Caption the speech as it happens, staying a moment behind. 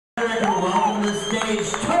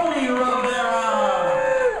stage, Tony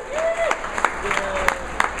Rivera!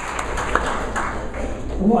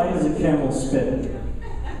 Why does a camel spit?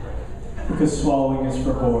 Because swallowing is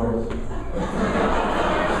for whores.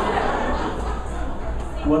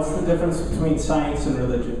 What's the difference between science and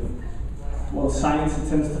religion? Well, science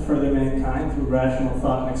attempts to further mankind through rational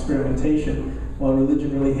thought and experimentation, while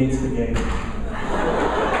religion really hates the game.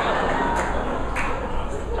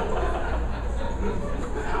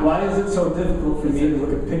 Why is it so difficult for me to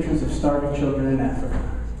look at pictures of starving children in Africa?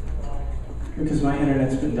 Because my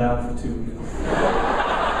internet's been down for 2 weeks.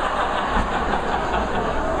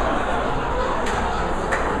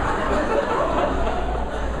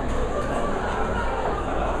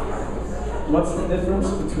 What's the difference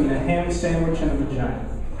between a ham sandwich and a vagina?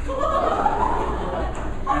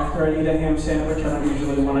 After I eat a ham sandwich, I don't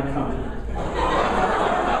usually want to come.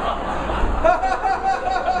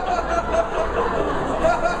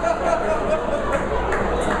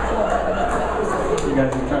 You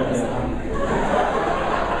guys have tried that,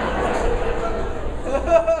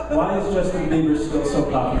 huh? Why is Justin Bieber still so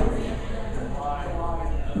popular?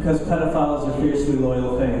 Because pedophiles are fiercely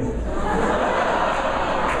loyal fans.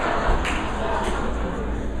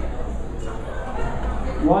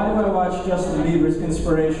 Why do I watch Justin Bieber's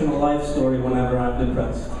inspirational life story whenever I'm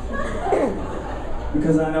depressed?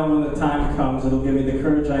 Because I know when the time comes, it'll give me the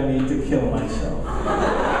courage I need to kill myself.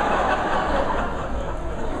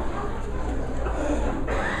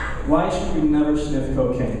 Why should you never sniff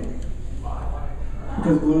cocaine?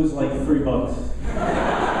 Because glue is like $3.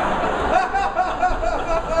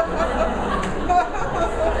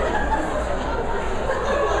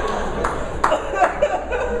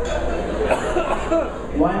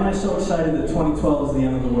 Why am I so excited that 2012 is the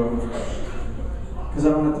end of the world? Because I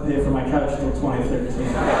don't have to pay for my couch till 2013.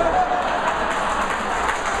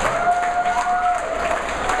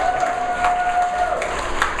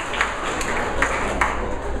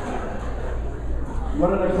 What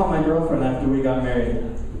did I call my girlfriend after we got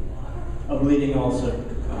married? A bleeding ulcer.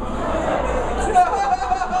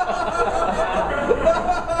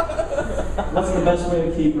 What's the best way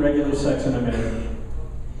to keep regular sex in a marriage?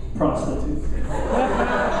 Prostitutes.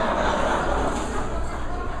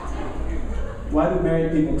 Why do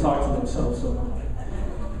married people talk to themselves so much?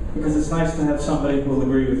 Because it's nice to have somebody who will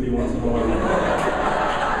agree with you once in a while.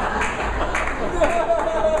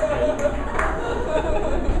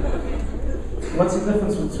 What's the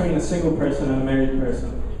difference between a single person and a married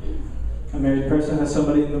person? A married person has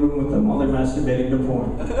somebody in the room with them while they're masturbating to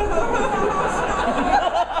porn.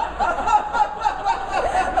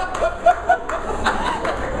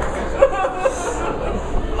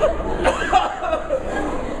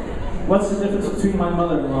 What's the difference between my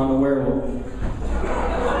mother-in-law and a werewolf?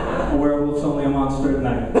 A werewolf's only a monster at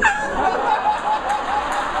night.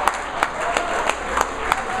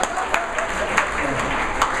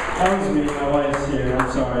 That was me, my wife's here. I'm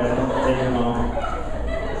sorry, I don't take your mom.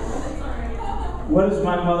 What does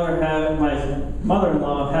my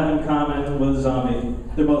mother-in-law have in common with a zombie?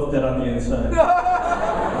 They're both dead on the inside.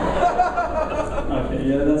 Okay,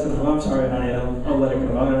 yeah, that's enough. I'm sorry, honey. I'll let it go.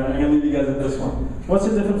 I'm gonna leave you guys at this one. What's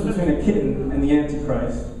the difference between a kitten and the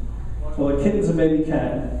Antichrist? Well, a kitten's a baby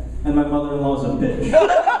cat, and my mother-in-law's a bitch.